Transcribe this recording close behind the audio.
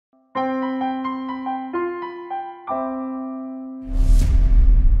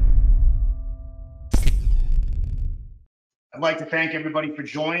like to thank everybody for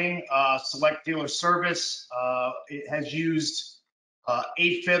joining. Select Dealer Service it has used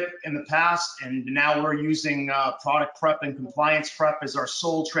AFIP in the past, and now we're using Product Prep and Compliance Prep as our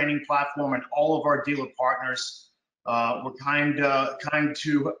sole training platform, and all of our dealer partners were kind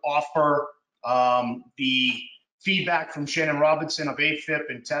to offer the feedback from Shannon Robertson of AFIP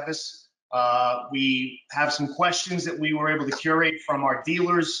and Tevis. We have some questions that we were able to curate from our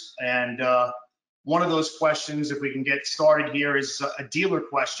dealers, and one of those questions, if we can get started here, is a dealer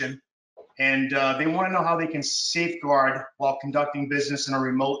question. And they want to know how they can safeguard while conducting business in a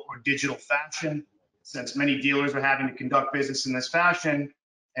remote or digital fashion, since many dealers are having to conduct business in this fashion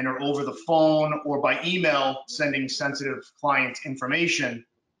and are over the phone or by email sending sensitive client information.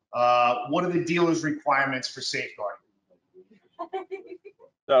 What are the dealer's requirements for safeguarding?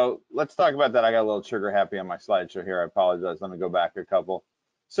 So let's talk about that. I got a little trigger happy on my slideshow here. I apologize. Let me go back a couple.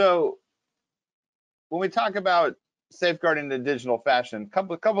 So when we talk about safeguarding the digital fashion,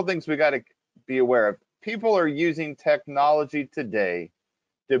 couple things we got to be aware of. People are using technology today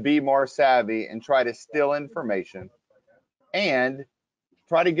to be more savvy and try to steal information and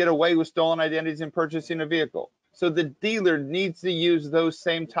try to get away with stolen identities in purchasing a vehicle. So the dealer needs to use those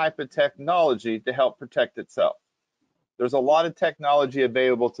same type of technology to help protect itself. There's a lot of technology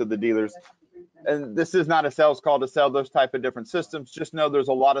available to the dealers, and this is not a sales call to sell those type of different systems. Just know there's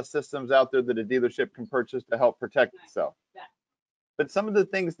a lot of systems out there that a dealership can purchase to help protect itself. But some of the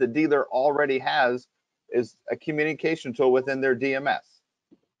things the dealer already has is a communication tool within their DMS.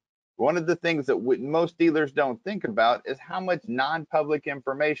 One of the things that most dealers don't think about is how much non-public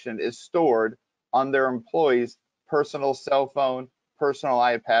information is stored on their employees' personal cell phone, personal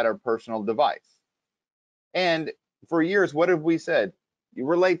iPad, or personal device. And for years, what have we said? You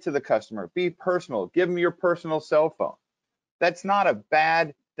relate to the customer, be personal, give them your personal cell phone. That's not a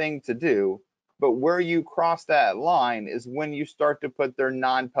bad thing to do, but where you cross that line is when you start to put their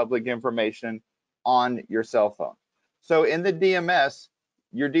non-public information on your cell phone. So in the DMS,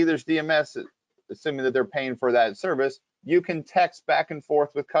 your dealer's DMS, assuming that they're paying for that service, you can text back and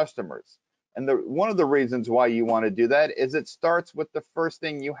forth with customers. And one of the reasons why you want to do that is it starts with the first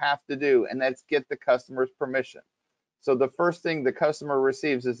thing you have to do, and that's get the customer's permission. So the first thing the customer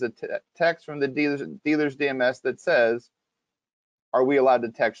receives is a text from the dealer's DMS that says, are we allowed to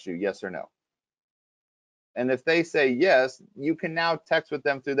text you, yes or no? And if they say yes, you can now text with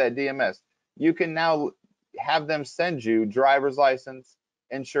them through that DMS. You can now have them send you driver's license,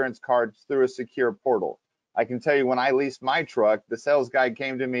 insurance cards through a secure portal. I can tell you, when I leased my truck, the sales guy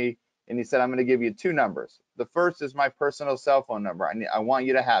came to me and he said, I'm going to give you 2 numbers. The first is my personal cell phone number. I want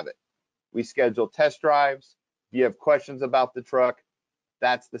you to have it. We schedule test drives. If you have questions about the truck,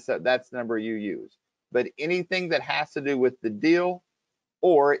 that's the number you use. But anything that has to do with the deal,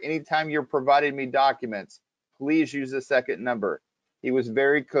 or anytime you're providing me documents, please use the second number. He was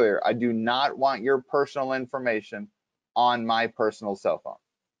very clear. I do not want your personal information on my personal cell phone.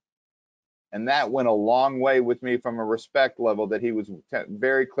 And that went a long way with me from a respect level, that he was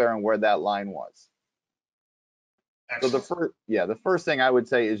very clear on where that line was. Excellent. So the first thing I would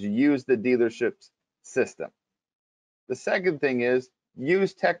say is use the dealership's system. The second thing is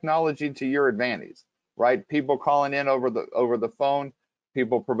use technology to your advantage, right? People calling in over the phone,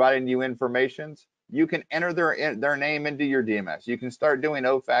 people providing you informations. You can enter their name into your DMS. You can start doing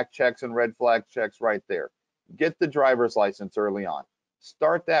OFAC checks and red flag checks right there. Get the driver's license early on.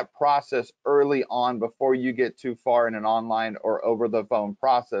 Start that process early on before you get too far in an online or over the phone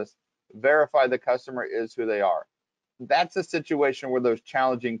process. Verify the customer is who they are. That's a situation where those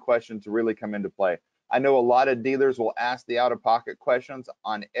challenging questions really come into play. I know a lot of dealers will ask the out-of-pocket questions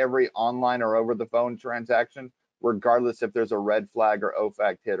on every online or over-the-phone transaction, regardless if there's a red flag or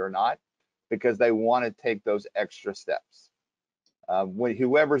OFAC hit or not, because they want to take those extra steps.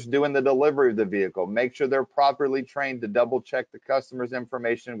 Whoever's doing the delivery of the vehicle, make sure they're properly trained to double-check the customer's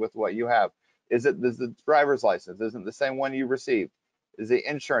information with what you have. Is the driver's license? Isn't the same one you received? Is the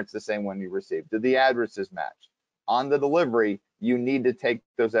insurance the same one you received? Do the addresses match? On the delivery, you need to take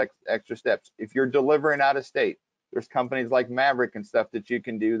those extra steps. If you're delivering out of state, there's companies like Maverick and stuff that you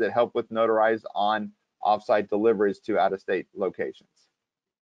can do that help with notarized on offsite deliveries to out of state locations.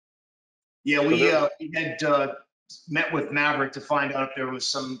 Yeah, we had met with Maverick to find out if there was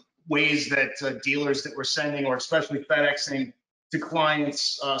some ways that dealers that were sending, or especially FedExing to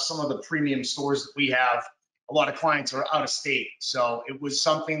clients, some of the premium stores that we have, a lot of clients are out of state. So it was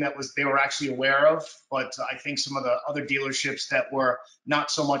something that they were actually aware of, but I think some of the other dealerships that were not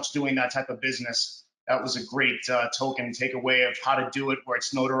so much doing that type of business, that was a great token takeaway of how to do it where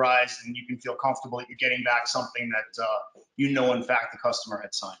it's notarized and you can feel comfortable that you're getting back something that in fact, the customer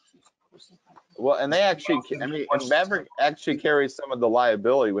had signed. Well, and they actually, I mean, and Maverick actually carries some of the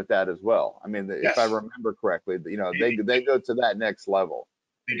liability with that as well. I mean, if I Yes, remember correctly, they, they go to that next level.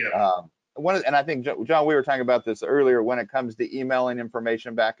 they do. And I think, John, we were talking about this earlier when it comes to emailing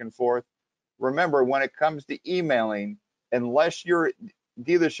information back and forth. Remember, when it comes to emailing, unless your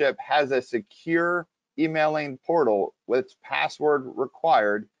dealership has a secure emailing portal with password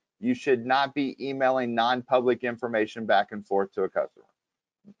required, you should not be emailing non-public information back and forth to a customer.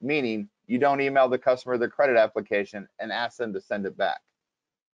 Meaning, you don't email the customer their credit application and ask them to send it back.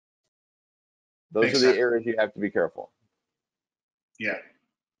 Those Makes are the sense. areas you have to be careful. Yeah.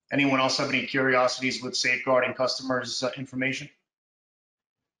 Anyone else have any curiosities with safeguarding customers' information?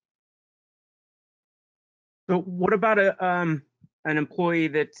 So what about an employee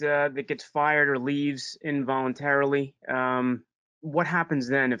that gets fired or leaves involuntarily? What happens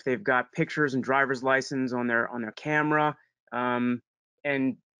then if they've got pictures and driver's license on their camera?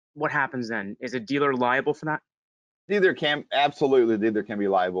 And what happens then? Is a dealer liable for that? Absolutely, dealer can be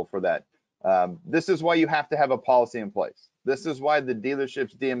liable for that. This is why you have to have a policy in place. This is why the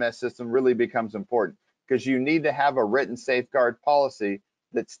dealership's DMS system really becomes important, because you need to have a written safeguard policy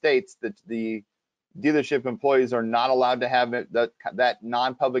that states that the dealership employees are not allowed to have that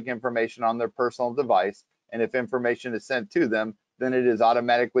non-public information on their personal device. And if information is sent to them, then it is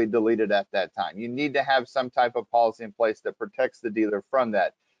automatically deleted at that time. You need to have some type of policy in place that protects the dealer from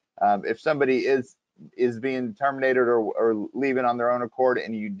that. If somebody is being terminated or leaving on their own accord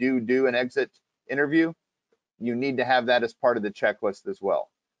and you do an exit interview, you need to have that as part of the checklist as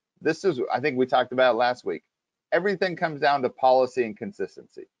well. This is, I think we talked about it last week. Everything comes down to policy and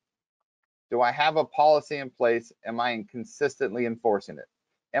consistency. Do I have a policy in place? Am I consistently enforcing it?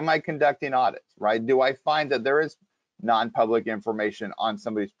 Am I conducting audits, right? Do I find that there is non-public information on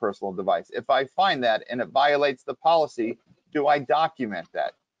somebody's personal device? If I find that and it violates the policy, do I document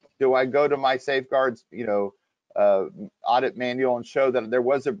that? Do I go to my safeguards, audit manual and show that there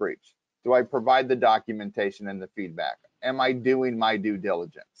was a breach? Do I provide the documentation and the feedback? Am I doing my due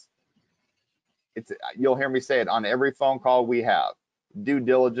diligence? You'll hear me say it on every phone call we have. Due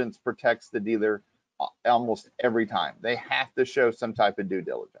diligence protects the dealer almost every time. They have to show some type of due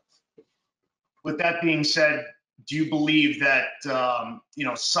diligence. With that being said, do you believe that a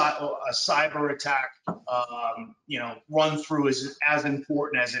cyber attack, run through is as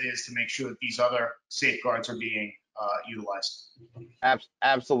important as it is to make sure that these other safeguards are being utilized?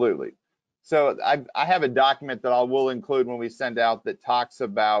 Absolutely. So I have a document that I will include when we send out that talks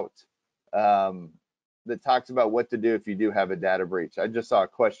about what to do if you do have a data breach. I just saw a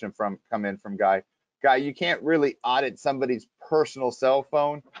question come in from Guy. Guy, you can't really audit somebody's personal cell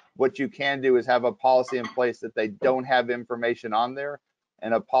phone. What you can do is have a policy in place that they don't have information on there,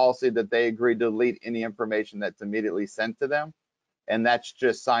 and a policy that they agree to delete any information that's immediately sent to them. And that's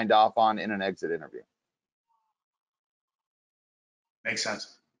just signed off on in an exit interview. Makes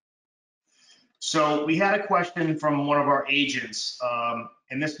sense. So we had a question from one of our agents,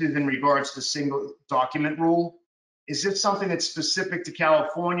 and this is in regards to single document rule. Is this something that's specific to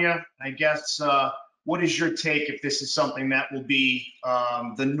California? I guess, what is your take if this is something that will be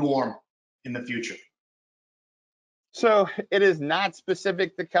the norm in the future? So it is not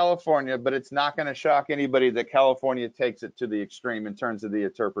specific to California, but it's not going to shock anybody that California takes it to the extreme in terms of the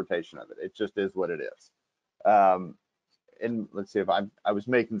interpretation of it. It just is what it is. And let's see if I was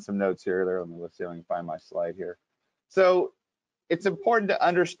making some notes here earlier. Let's see if I can find my slide here. So it's important to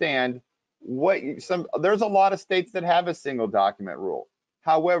understand there's a lot of states that have a single document rule.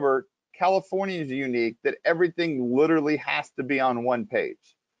 However, California is unique that everything literally has to be on one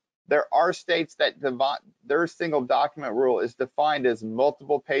page. There are states that their single document rule is defined as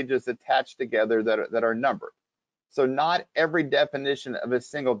multiple pages attached together that are numbered. So not every definition of a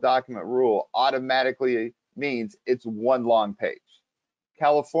single document rule automatically means it's one long page.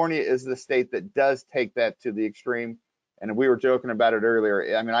 California is the state that does take that to the extreme. And we were joking about it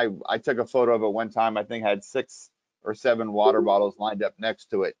earlier. I mean, I took a photo of it one time. I think I had 6 or 7 water bottles lined up next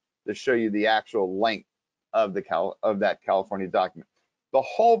to it to show you the actual length of that California document. The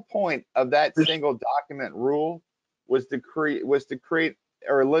whole point of that single document rule was to create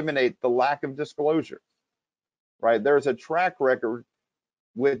or eliminate the lack of disclosure. Right? There's a track record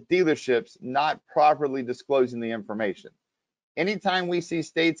with dealerships not properly disclosing the information. Anytime we see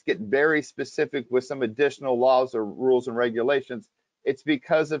states get very specific with some additional laws or rules and regulations, it's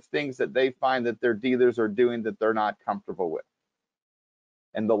because of things that they find that their dealers are doing that they're not comfortable with.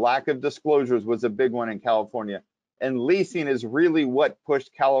 And the lack of disclosures was a big one in California. And leasing is really what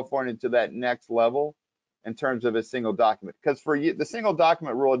pushed California to that next level in terms of a single document. Because the single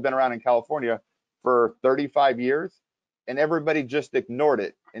document rule had been around in California for 35 years. and everybody just ignored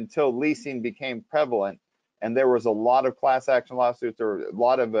it until leasing became prevalent, and there was a lot of class action lawsuits or a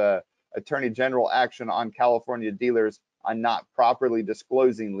lot of attorney general action on California dealers on not properly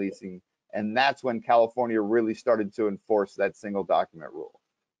disclosing leasing, and that's when California really started to enforce that single document rule.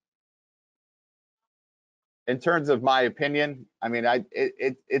 In terms of my opinion, I mean,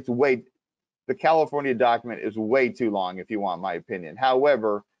 it's way, the California document is way too long if you want my opinion.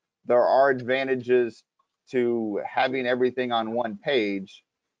 However, there are advantages to having everything on one page,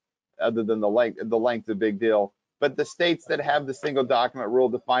 other than the length a big deal. But the states that have the single document rule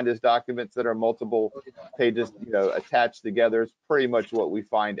defined as documents that are multiple pages, you know, attached together is pretty much what we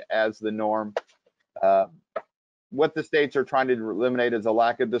find as the norm. What the states are trying to eliminate is a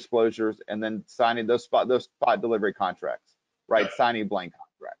lack of disclosures and then signing those spot delivery contracts, right? Signing blank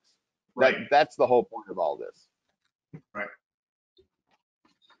contracts. Right. That's the whole point of all this. Right.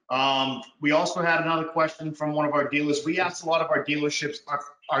 We also had another question from one of our dealers. We asked a lot of our dealerships,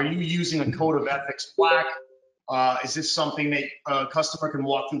 are you using a code of ethics plaque? Is this something that a customer can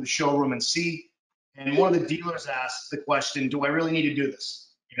walk through the showroom and see? And one of the dealers asked the question, do I really need to do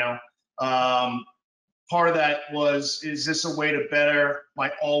this? You know, part of that was, is this a way to better my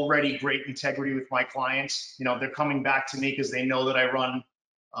already great integrity with my clients? You know, they're coming back to me because they know that I run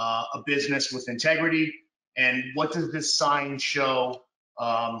a business with integrity. And what does this sign show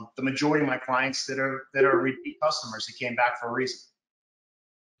the majority of my clients that are repeat customers that came back for a reason?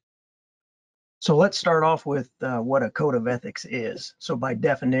 So let's start off with what a code of ethics is. So by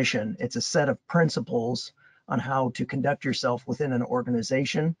definition, it's a set of principles on how to conduct yourself within an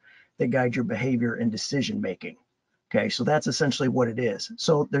organization that guide your behavior and decision making. Okay, so that's essentially what it is.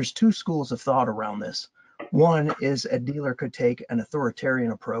 So there's two schools of thought around this. One is a dealer could take an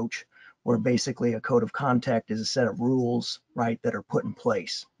authoritarian approach, where basically a code of conduct is a set of rules, right, that are put in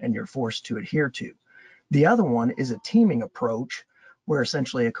place and you're forced to adhere to. The other one is a teaming approach, where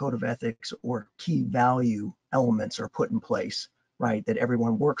essentially a code of ethics or key value elements are put in place, right, that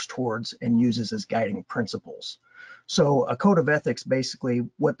everyone works towards and uses as guiding principles. So a code of ethics, basically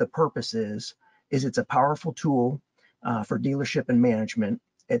what the purpose is it's a powerful tool for dealership and management.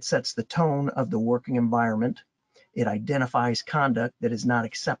 It sets the tone of the working environment. It identifies conduct that is not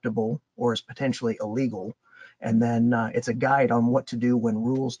acceptable or is potentially illegal. And then it's a guide on what to do when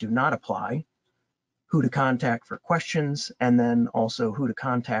rules do not apply, who to contact for questions, and then also who to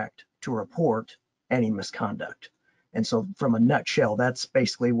contact to report any misconduct. And so from a nutshell, that's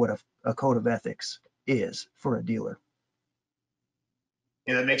basically what a code of ethics is for a dealer.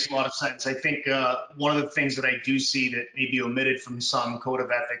 Yeah, that makes a lot of sense. I think one of the things that I do see that may be omitted from some code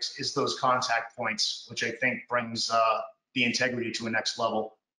of ethics is those contact points, which I think brings the integrity to a next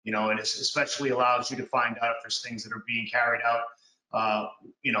level, you know, and it especially allows you to find out if there's things that are being carried out,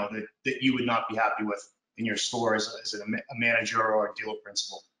 you know, that you would not be happy with in your store as a manager or a dealer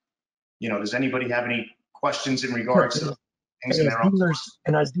principal. You know, does anybody have any questions in regards to things in their own stores?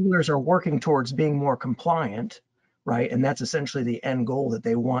 And as dealers are working towards being more compliant, right, and that's essentially the end goal that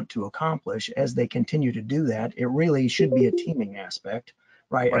they want to accomplish, as they continue to do that, it really should be a teaming aspect,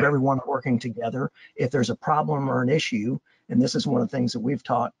 right, of everyone working together. If there's a problem or an issue, and this is one of the things that we've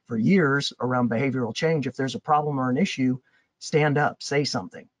taught for years around behavioral change, if there's a problem or an issue, stand up, say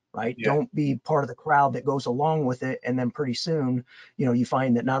something, right? Yeah. Don't be part of the crowd that goes along with it. And then pretty soon, you know, you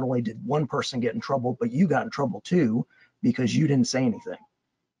find that not only did one person get in trouble, but you got in trouble too, because you didn't say anything.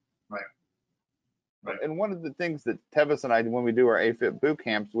 Right. Right. And one of the things that Tevis and I, when we do our AFIP boot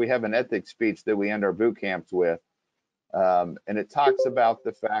camps, we have an ethics speech that we end our boot camps with. And it talks about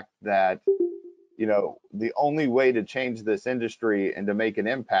the fact that, you know, the only way to change this industry and to make an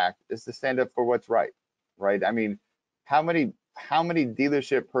impact is to stand up for what's right, right? I mean, how many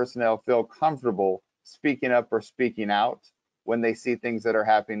dealership personnel feel comfortable speaking up or speaking out when they see things that are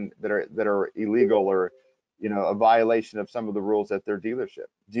happening that are illegal or, you know, a violation of some of the rules at their dealership?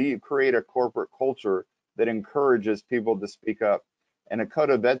 Do you create a corporate culture that encourages people to speak up? And a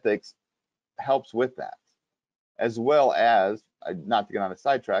code of ethics helps with that, as well as, not to get on a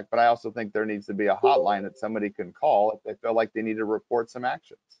sidetrack, but I also think there needs to be a hotline that somebody can call if they feel like they need to report some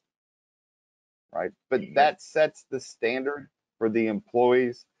actions, right? But that sets the standard for the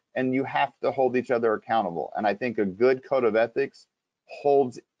employees, and you have to hold each other accountable. And I think a good code of ethics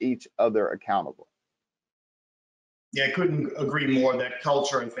holds each other accountable. Yeah, I couldn't agree more. That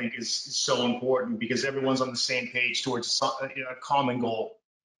culture, I think, is so important because everyone's on the same page towards a common goal.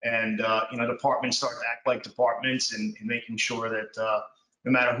 And, you know, departments start to act like departments and making sure that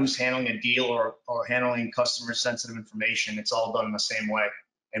no matter who's handling a deal or handling customer sensitive information, it's all done in the same way.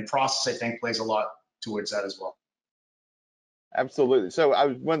 And process, I think, plays a lot towards that as well. Absolutely. So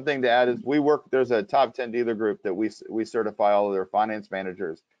one thing to add is there's a top 10 dealer group that we certify all of their finance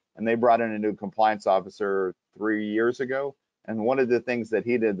managers, and they brought in a new compliance officer 3 years ago. And one of the things that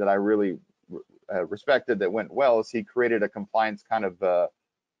he did that I really respected that went well is he created a compliance kind of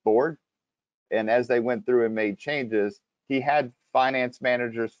board. And as they went through and made changes, he had finance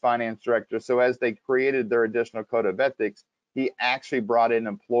managers, finance directors. So as they created their additional code of ethics, he actually brought in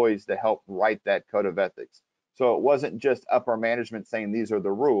employees to help write that code of ethics. So it wasn't just upper management saying these are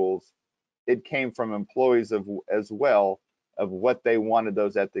the rules. It came from employees as well of what they wanted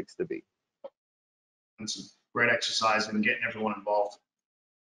those ethics to be. It's a great exercise in getting everyone involved.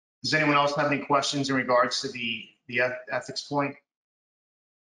 Does anyone else have any questions in regards to the ethics point?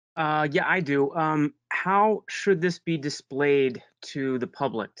 Yeah, I do. How should this be displayed to the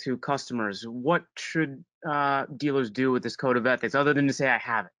public, to customers? What should dealers do with this code of ethics other than to say, I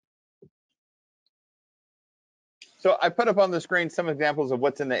have it? So I put up on the screen some examples of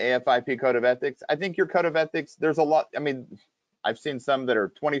what's in the AFIP code of ethics. I think your code of ethics, there's a lot. I mean, I've seen some that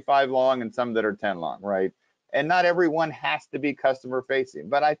are 25 long and some that are 10 long, right? And not everyone has to be customer facing,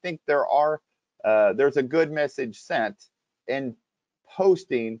 but I think there's a good message sent in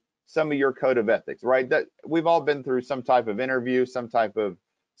posting some of your code of ethics, right? That we've all been through some type of interview, some type of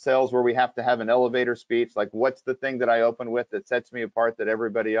sales where we have to have an elevator speech, like what's the thing that I open with that sets me apart than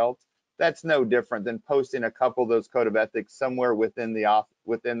everybody else? That's no different than posting a couple of those code of ethics somewhere within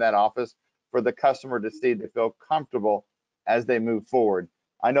that office for the customer to see, to feel comfortable as they move forward.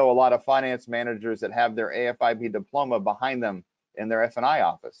 I know a lot of finance managers that have their AFIP diploma behind them in their F&I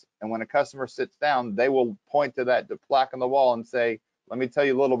office. And when a customer sits down, they will point to that plaque on the wall and say, let me tell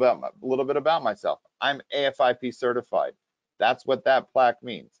you a little bit about myself. I'm AFIP certified. That's what that plaque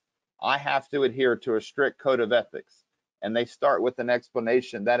means. I have to adhere to a strict code of ethics. And they start with an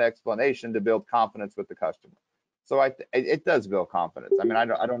explanation, that explanation to build confidence with the customer. So it does build confidence. I mean, I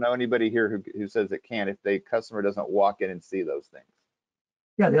don't know anybody here who says it can't if the customer doesn't walk in and see those things.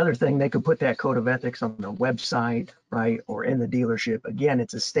 Yeah, the other thing, they could put that code of ethics on the website, right, or in the dealership. Again,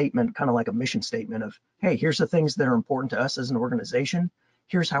 it's a statement, kind of like a mission statement of, hey, here's the things that are important to us as an organization.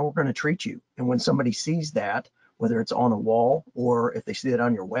 Here's how we're going to treat you. And when somebody sees that, whether it's on a wall or if they see it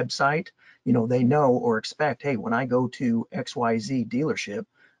on your website, they know or expect, hey, when I go to XYZ dealership,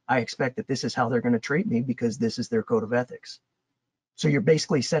 I expect that this is how they're going to treat me because this is their code of ethics. So you're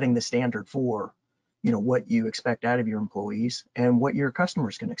basically setting the standard for what you expect out of your employees and what your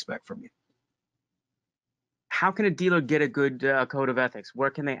customers can expect from you. How can a dealer get a good code of ethics? Where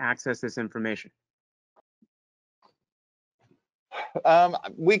can they access this information?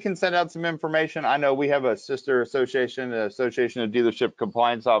 We can send out some information. I know we have a sister association, the Association of Dealership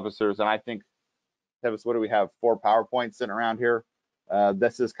Compliance Officers, and I think, what do we have? 4 PowerPoints sitting around here.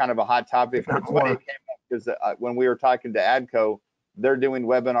 This is kind of a hot topic. It's funny, it came up because when we were talking to ADCO, they're doing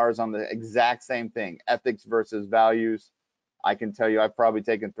webinars on the exact same thing, ethics versus values. I can tell you I've probably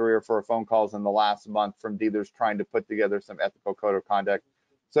taken 3 or 4 phone calls in the last month from dealers trying to put together some ethical code of conduct.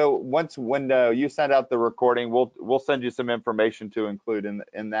 So when you send out the recording, we'll send you some information to include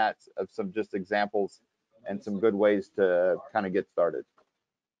in that of some just examples and some good ways to kind of get started.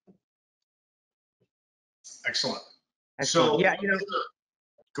 Excellent. Excellent. So Yeah,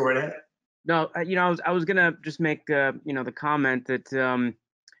 go right ahead. No, I was gonna just make the comment that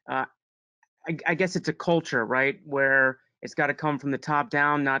I guess it's a culture, right, where it's got to come from the top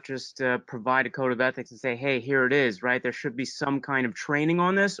down, not just provide a code of ethics and say, hey, here it is, right? There should be some kind of training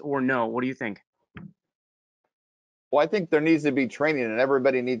on this, or no? What do you think? Well, I think there needs to be training, and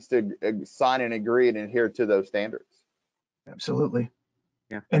everybody needs to sign and agree and adhere to those standards. Absolutely.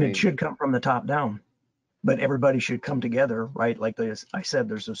 Yeah. And it should come from the top down, but everybody should come together, right? Like I said,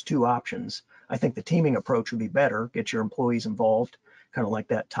 there's those 2 options. I think the teaming approach would be better. Get your employees involved, kind of like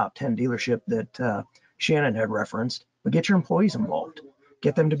that top 10 dealership that Shannon had referenced, but get your employees involved.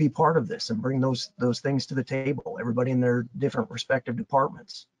 Get them to be part of this and bring those things to the table, everybody in their different respective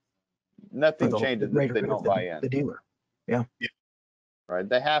departments. Nothing changes if they don't buy in. The dealer. Yeah. Right.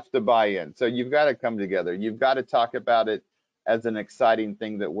 They have to buy in. So you've got to come together. You've got to talk about it as an exciting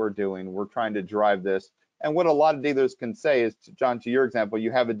thing that we're doing. We're trying to drive this. And what a lot of dealers can say is, John, to your example,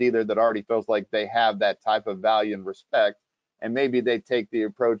 you have a dealer that already feels like they have that type of value and respect. And maybe they take the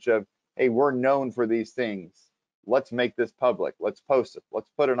approach of, hey, we're known for these things. Let's make this public. Let's post it. Let's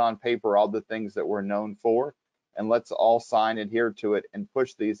put it on paper, all the things that we're known for. And let's all sign, adhere to it, and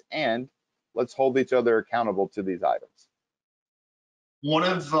push these. And let's hold each other accountable to these items. One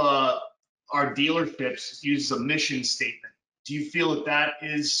of our dealerships uses a mission statement. Do you feel that that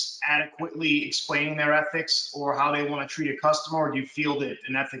is adequately explaining their ethics or how they want to treat a customer, or do you feel that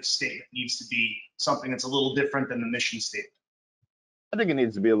an ethics statement needs to be something that's a little different than the mission statement? I think it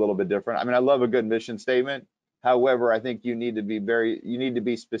needs to be a little bit different. I mean, I love a good mission statement. However, I think you need to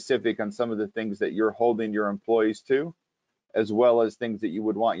be specific on some of the things that you're holding your employees to, as well as things that you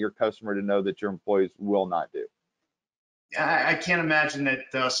would want your customer to know that your employees will not do. I can't imagine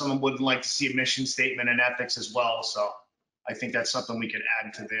that someone wouldn't like to see a mission statement and ethics as well. So I think that's something we could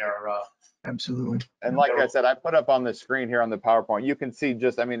add to their. Absolutely. And like I said, I put up on the screen here on the PowerPoint, you can see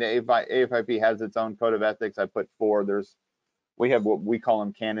just, I mean, AFIP has its own code of ethics. I put 4. We have what we call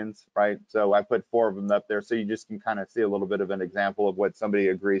them canons, right? So I put 4 of them up there, so you just can kind of see a little bit of an example of what somebody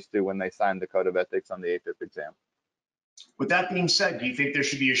agrees to when they sign the code of ethics on the AFIP exam. With that being said, do you think there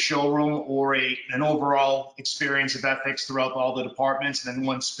should be a showroom or an overall experience of ethics throughout all the departments, and then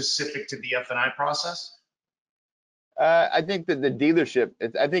one specific to the F&I process? I think that the dealership,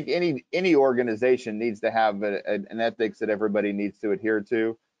 I think any organization needs to have an ethics that everybody needs to adhere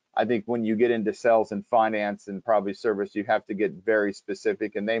to. I think when you get into sales and finance and probably service, you have to get very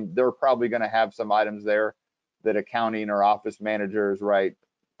specific, and they're probably going to have some items there that accounting or office managers, right,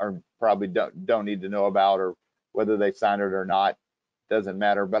 are probably don't need to know about, or whether they sign it or not, doesn't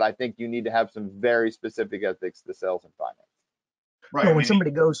matter. But I think you need to have some very specific ethics to sales and finance. Right. Well, when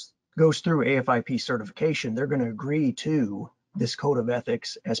somebody goes through AFIP certification, they're going to agree to this code of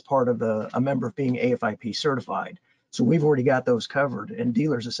ethics as part of a member of being AFIP certified. So we've already got those covered, and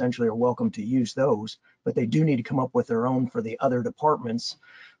dealers essentially are welcome to use those, but they do need to come up with their own for the other departments,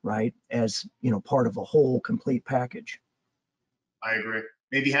 right? As, part of a whole complete package. I agree.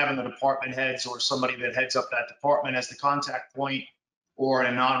 Maybe having the department heads or somebody that heads up that department as the contact point, or an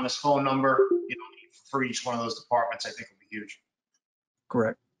anonymous phone number, for each one of those departments, I think would be huge.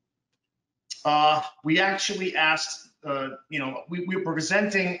 Correct. We actually asked, we were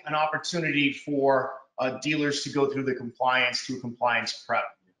presenting an opportunity for dealers to go through the compliance prep.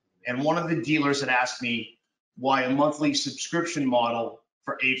 And one of the dealers had asked me why a monthly subscription model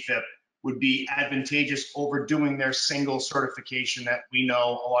for AFIP would be advantageous over doing their single certification that we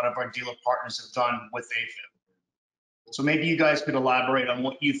know a lot of our dealer partners have done with AFIP. So maybe you guys could elaborate on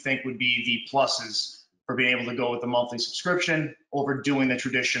what you think would be the pluses for being able to go with the monthly subscription over doing the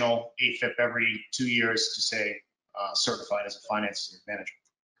traditional AFIP every 2 years to say certified as a finance manager.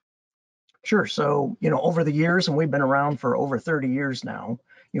 Sure. So, over the years, and we've been around for over 30 years now,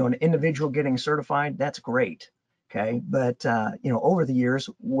 an individual getting certified, that's great. Okay. But, over the years,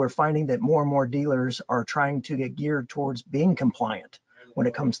 we're finding that more and more dealers are trying to get geared towards being compliant when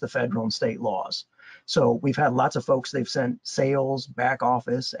it comes to federal and state laws. So we've had lots of folks, they've sent sales, back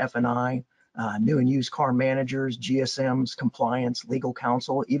office, F&I, new and used car managers, GSMs, compliance, legal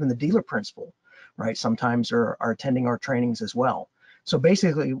counsel, even the dealer principal, right? Sometimes are attending our trainings as well. So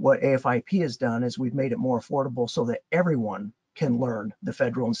basically what AFIP has done is we've made it more affordable so that everyone can learn the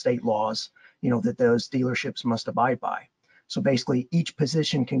federal and state laws, that those dealerships must abide by. So basically each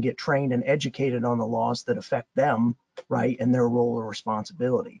position can get trained and educated on the laws that affect them, right, and their role or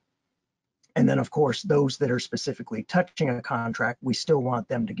responsibility. And then, of course, those that are specifically touching a contract, we still want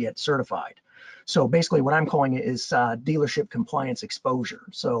them to get certified. So basically what I'm calling it is dealership compliance exposure.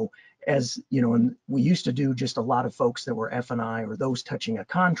 So as and we used to do just a lot of folks that were F&I or those touching a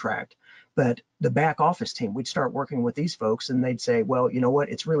contract, but the back office team, we'd start working with these folks and they'd say, well, you know what,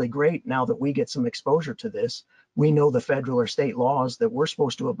 it's really great now that we get some exposure to this. We know the federal or state laws that we're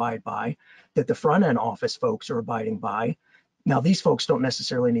supposed to abide by, that the front end office folks are abiding by. Now, these folks don't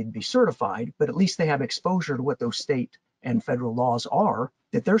necessarily need to be certified, but at least they have exposure to what those state and federal laws are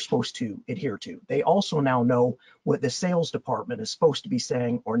that they're supposed to adhere to. They also now know what the sales department is supposed to be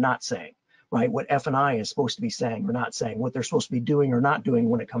saying or not saying, right? What F&I is supposed to be saying or not saying, what they're supposed to be doing or not doing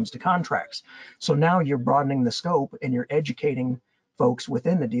when it comes to contracts. So now you're broadening the scope and you're educating folks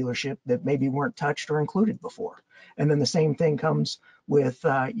within the dealership that maybe weren't touched or included before. And then the same thing comes with,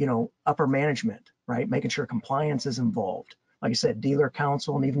 upper management, right? Making sure compliance is involved. Like I said, dealer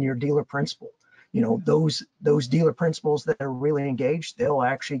counsel and even your dealer principal. Those dealer principals that are really engaged, they'll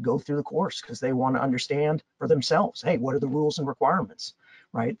actually go through the course because they want to understand for themselves, hey, what are the rules and requirements,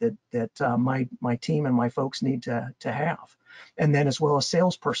 right? That my team and my folks need to have. And then as well as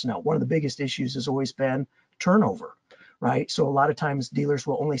sales personnel, one of the biggest issues has always been turnover, right? So a lot of times dealers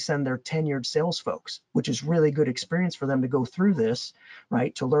will only send their tenured sales folks, which is really good experience for them to go through this,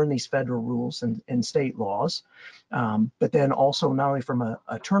 right? To learn these federal rules and state laws. But then also not only from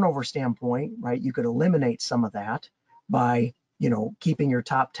a turnover standpoint, right? You could eliminate some of that by, keeping your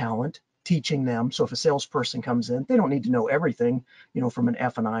top talent, teaching them. So if a salesperson comes in, they don't need to know everything, from an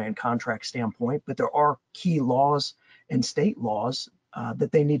F&I and contract standpoint, but there are key laws and state laws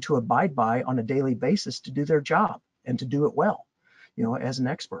that they need to abide by on a daily basis to do their job and to do it well, as an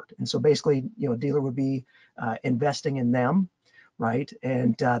expert. And so basically, a dealer would be investing in them, right?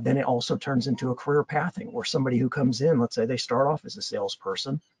 And then it also turns into a career pathing where somebody who comes in, let's say they start off as a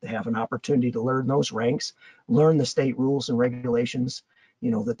salesperson, they have an opportunity to learn those ranks, learn the state rules and regulations,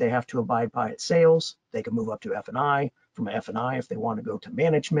 that they have to abide by at sales. They can move up to F&I. From F&I, if they want to go to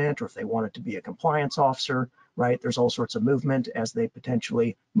management or if they want it to be a compliance officer, right? There's all sorts of movement as they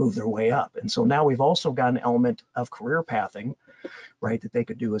potentially move their way up. And so now we've also got an element of career pathing, right, that they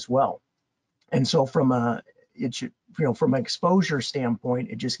could do as well. And so from an exposure standpoint,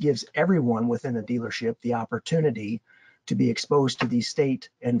 it just gives everyone within the dealership the opportunity to be exposed to these state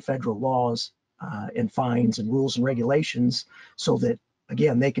and federal laws and fines and rules and regulations so that,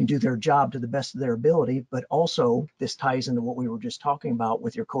 again, they can do their job to the best of their ability. But also this ties into what we were just talking about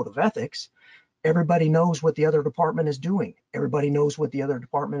with your code of ethics. Everybody knows what the other department is doing. Everybody knows what the other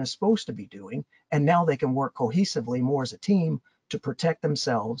department is supposed to be doing. And now they can work cohesively more as a team to protect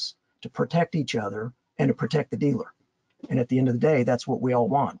themselves, to protect each other, and to protect the dealer. And at the end of the day, that's what we all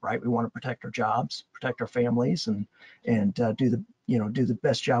want, right? We want to protect our jobs, protect our families, and do the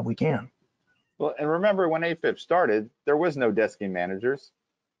best job we can. Well, and remember when AFIP started, there was no desking managers,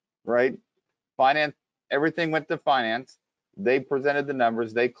 right? Finance, everything went to finance. They presented the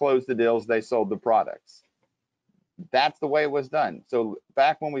numbers, they closed the deals, they sold the products. That's the way it was done. So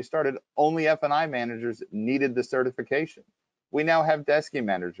back when we started, only F&I managers needed the certification. We now have desking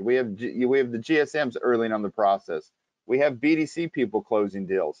managers. We have the GSMs early on the process. We have BDC people closing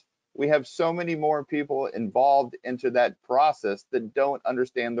deals. We have so many more people involved into that process that don't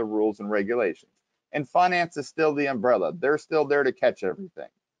understand the rules and regulations. And finance is still the umbrella. They're still there to catch everything.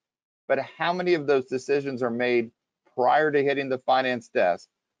 But how many of those decisions are made prior to hitting the finance desk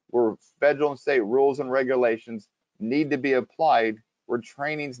where federal and state rules and regulations need to be applied, where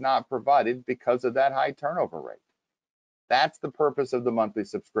training's not provided because of that high turnover rate? That's the purpose of the monthly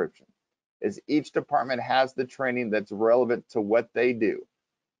subscription, is each department has the training that's relevant to what they do.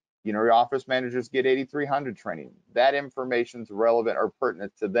 Your office managers get 8300 training. That information's relevant or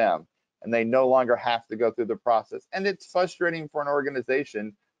pertinent to them, and they no longer have to go through the process. And it's frustrating for an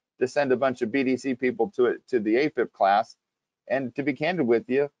organization to send a bunch of BDC people to the AFIP class. And to be candid with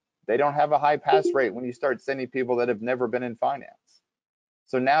you, they don't have a high pass rate when you start sending people that have never been in finance.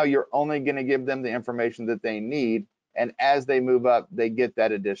 So now you're only going to give them the information that they need. And as they move up, they get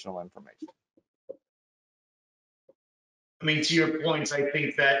that additional information. I mean, to your points, I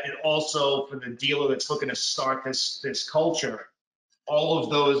think that it also, for the dealer that's looking to start this culture, all of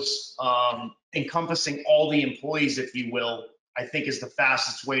those encompassing all the employees, if you will, I think is the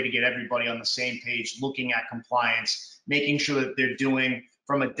fastest way to get everybody on the same page, looking at compliance, making sure that they're doing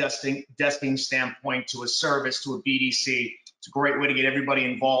from a desking standpoint to a service to a BDC. It's a great way to get everybody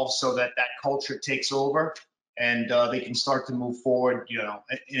involved so that that culture takes over and they can start to move forward,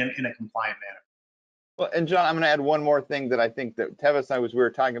 in a compliant manner. Well, and John, I'm going to add one more thing that I think that Tevis and we were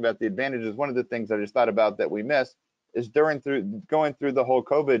talking about the advantages. One of the things I just thought about that we missed is going through the whole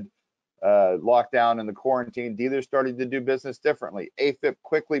COVID lockdown and the quarantine, dealers started to do business differently. AFIP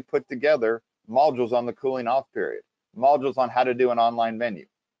quickly put together modules on the cooling off period, modules on how to do an online menu,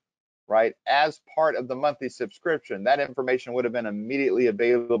 right? As part of the monthly subscription, that information would have been immediately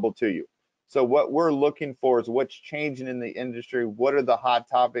available to you. So what we're looking for is what's changing in the industry, what are the hot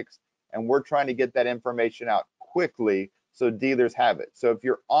topics, and we're trying to get that information out quickly so dealers have it. So if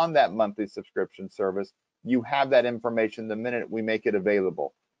you're on that monthly subscription service, you have that information the minute we make it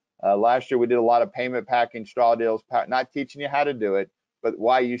available. Last year, we did a lot of payment packing, straw deals, not teaching you how to do it, but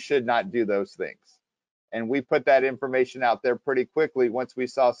why you should not do those things. And we put that information out there pretty quickly. Once we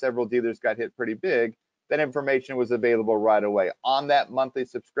saw several dealers got hit pretty big, that information was available right away. On that monthly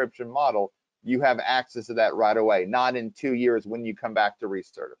subscription model, you have access to that right away, not in 2 years when you come back to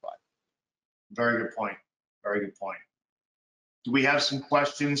recertify. Very good point. Very good point. Do we have some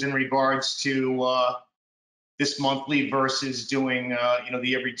questions in regards to this monthly versus doing,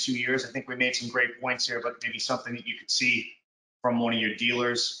 the every 2 years? I think we made some great points here, but maybe something that you could see from one of your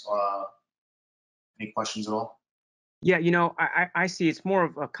dealers. Any questions at all? Yeah, I see it's more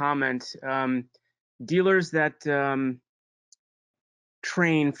of a comment. Dealers that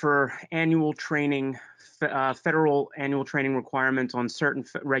train for annual training, federal annual training requirements on certain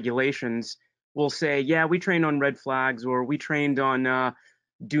regulations will say, yeah, we trained on red flags, or we trained on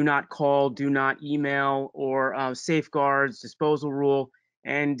do not call, do not email, or safeguards, disposal rule.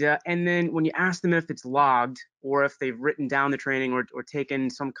 And then when you ask them if it's logged or if they've written down the training or taken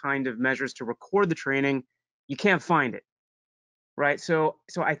some kind of measures to record the training, you can't find it, right? So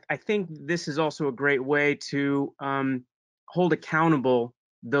I think this is also a great way to hold accountable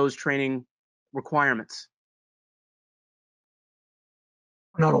those training requirements.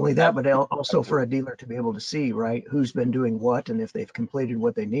 Not only that, but also for a dealer to be able to see, right, who's been doing what and if they've completed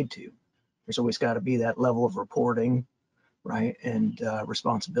what they need to. There's always got to be that level of reporting, right, and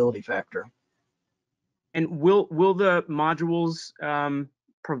responsibility factor. And will the modules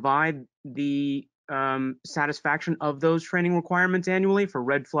provide the satisfaction of those training requirements annually for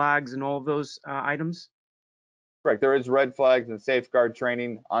red flags and all of those items? Correct. There is red flags and safeguard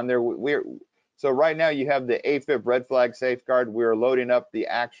training on there. So right now you have the AFIP red flag safeguard. We're loading up the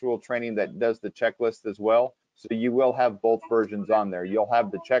actual training that does the checklist as well. So you will have both versions on there. You'll have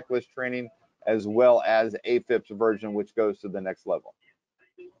the checklist training as well as AFIP's version, which goes to the next level.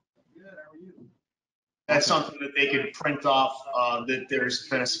 That's something that they could print off, that there's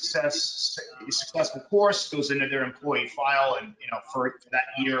been a successful course, goes into their employee file, and for that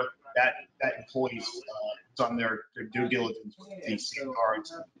year, that employee's done their due diligence with these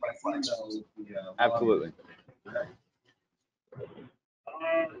safeguards and red flags. Absolutely.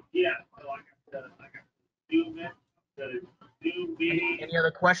 Any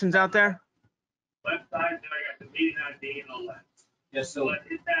other questions out there? Left side, then I got the meeting ID and all that. Yes, so I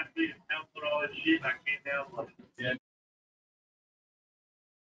did that, put all this shit, I can't download it.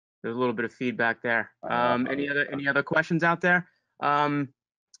 There's a little bit of feedback there. Any other questions out there?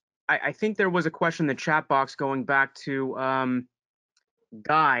 I think there was a question in the chat box going back to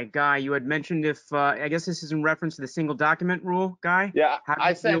Guy. Guy, you had mentioned if I guess this is in reference to the single document rule, Guy? Yeah,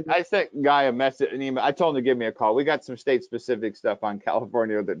 I sent Guy a message, an email. I told him to give me a call. We got some state specific stuff on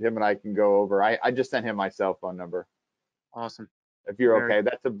California that him and I can go over. I just sent him my cell phone number. Awesome. If you're okay,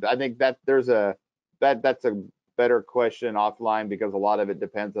 I think that that's a better question offline, because a lot of it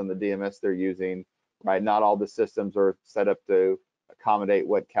depends on the DMS they're using, right? Not all the systems are set up to accommodate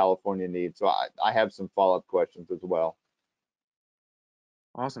what California needs. So I have some follow-up questions as well.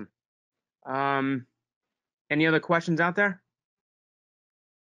 Awesome. Any other questions out there?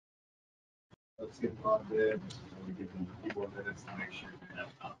 Let's get on there. We give them a few more minutes to make sure they have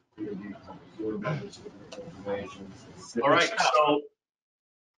opportunity to absorb information. All right, so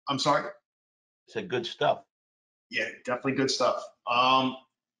I'm sorry. Said good stuff. Yeah, definitely good stuff.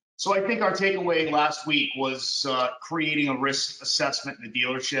 So I think our takeaway last week was creating a risk assessment in the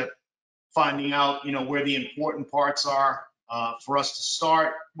dealership, finding out where the important parts are for us to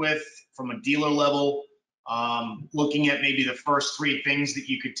start with from a dealer level, looking at maybe the first 3 things that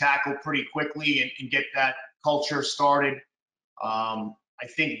you could tackle pretty quickly and get that culture started. I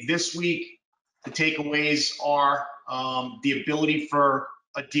think this week the takeaways are the ability for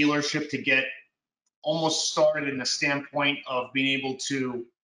a dealership to get almost started in the standpoint of being able to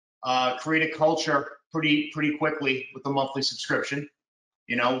create a culture pretty quickly with a monthly subscription.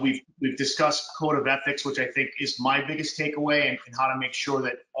 We've discussed code of ethics, which I think is my biggest takeaway, and how to make sure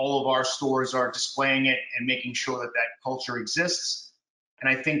that all of our stores are displaying it and making sure that that culture exists. And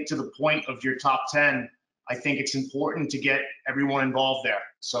I think to the point of your top 10, I think it's important to get everyone involved there,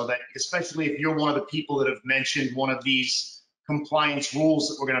 so that especially if you're one of the people that have mentioned one of these compliance rules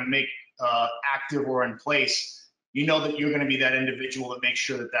that we're going to make active or in place, that you're going to be that individual that makes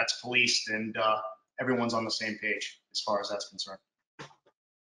sure that that's policed and everyone's on the same page as far as that's concerned.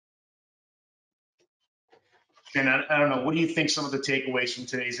 And I don't know, what do you think some of the takeaways from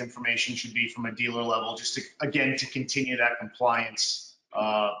today's information should be from a dealer level, just to continue that compliance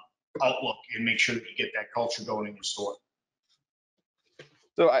outlook and make sure that you get that culture going in your store?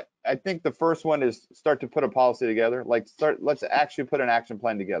 So I think the first one is start to put a policy together. Let's actually put an action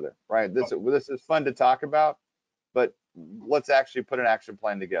plan together, right? This is fun to talk about, but let's actually put an action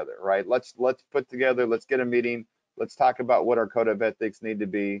plan together, right? Let's get a meeting. Let's talk about what our code of ethics need to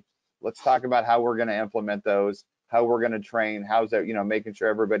be. Let's talk about how we're going to implement those, how we're going to train, how's that, making sure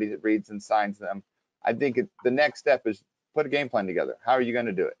everybody reads and signs them. I think the next step is put a game plan together. How are you going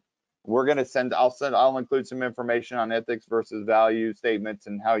to do it? We're going to I'll include some information on ethics versus value statements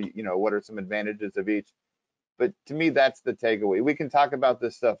and how, what are some advantages of each. But to me, that's the takeaway. We can talk about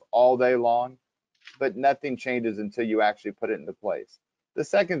this stuff all day long, but nothing changes until you actually put it into place. The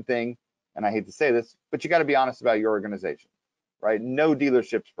second thing, and I hate to say this, but you got to be honest about your organization, right? No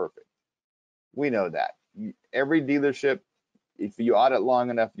dealership's perfect. We know that. Every dealership, if you audit long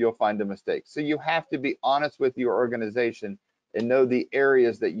enough, you'll find a mistake. So you have to be honest with your organization and know the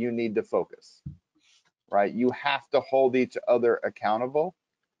areas that you need to focus, right? You have to hold each other accountable,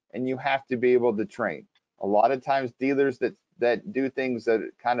 and you have to be able to train. A lot of times dealers that do things that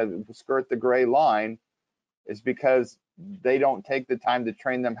kind of skirt the gray line is because they don't take the time to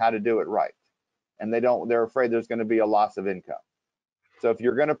train them how to do it right. And they're afraid there's going to be a loss of income. So if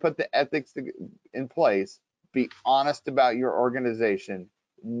you're going to put the ethics in place, be honest about your organization,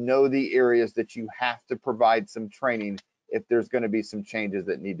 know the areas that you have to provide some training if there's going to be some changes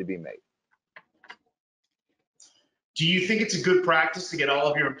that need to be made. Do you think it's a good practice to get all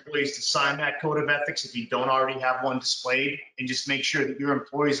of your employees to sign that code of ethics if you don't already have one displayed, and just make sure that your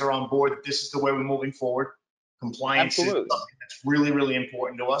employees are on board that this is the way we're moving forward? Compliance Absolutely. is something that's really, really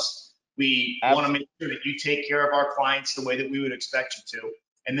important to us. We want to make sure that you take care of our clients the way that we would expect you to,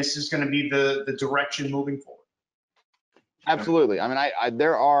 and this is going to be the direction moving forward. Absolutely. I mean,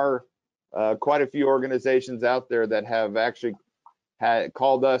 there are quite a few organizations out there that have actually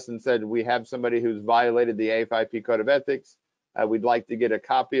called us and said, we have somebody who's violated the AFIP code of ethics. We'd like to get a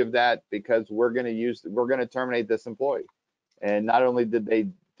copy of that because we're going to terminate this employee. And not only did they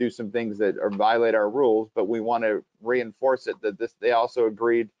do some things that violate our rules, but we want to reinforce it that they also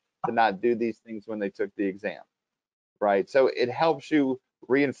agreed to not do these things when they took the exam, right? So it helps you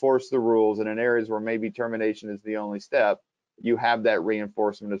reinforce the rules, and in areas where maybe termination is the only step, you have that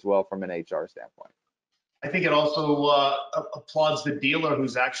reinforcement as well from an HR standpoint. I think it also applauds the dealer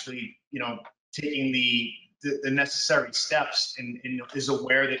who's actually, taking the necessary steps and is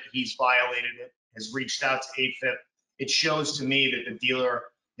aware that he's violated it, has reached out to AFIP. It shows to me that the dealer,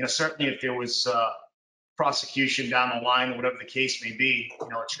 certainly if there was prosecution down the line, or whatever the case may be,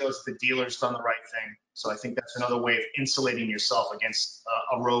 it shows that the dealer's done the right thing. So I think that's another way of insulating yourself against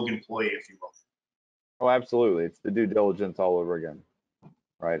a rogue employee, if you will. Oh, absolutely. It's the due diligence all over again,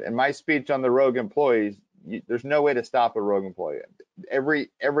 right? And my speech on the rogue employees, there's no way to stop a rogue employee.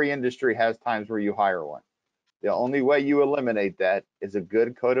 Every industry has times where you hire one. The only way you eliminate that is a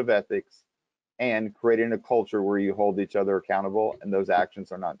good code of ethics and creating a culture where you hold each other accountable and those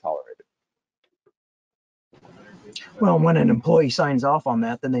actions are not tolerated. Well, when an employee signs off on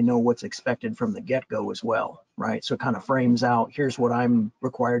that, then they know what's expected from the get-go as well, right? So it kind of frames out, here's what I'm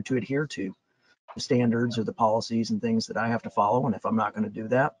required to adhere to, the standards or the policies and things that I have to follow. And if I'm not going to do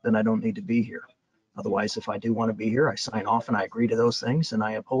that, then I don't need to be here. Otherwise, if I do want to be here, I sign off and I agree to those things and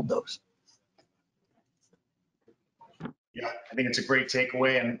I uphold those. Yeah, I think it's a great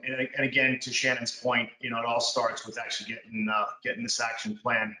takeaway. And again, to Shannon's point, it all starts with actually getting this action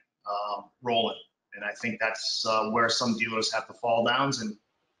plan rolling. And I think that's where some dealers have the fall downs. And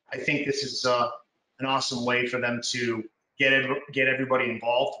I think this is an awesome way for them to get everybody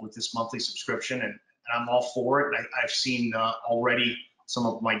involved with this monthly subscription. And I'm all for it. I've seen already some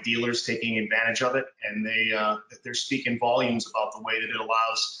of my dealers taking advantage of it, and they're speaking volumes about the way that it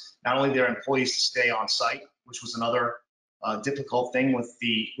allows not only their employees to stay on site, which was another difficult thing with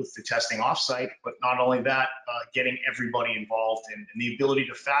the testing offsite, but not only that, getting everybody involved and the ability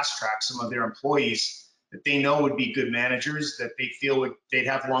to fast track some of their employees that they know would be good managers, that they feel they'd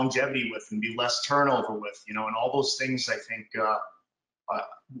have longevity with and be less turnover with, and all those things I think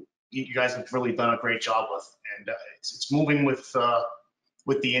you guys have really done a great job with. And it's moving with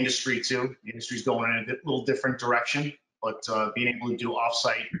the industry too. The industry's going in a little different direction, but being able to do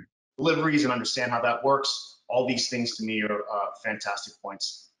offsite deliveries and understand how that works, all these things to me are fantastic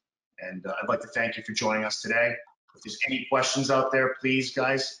points. And I'd like to thank you for joining us today. If there's any questions out there, please,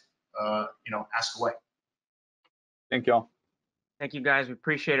 guys, ask away. Thank you all. Thank you, guys. We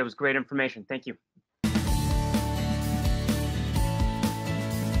appreciate it. It was great information. Thank you.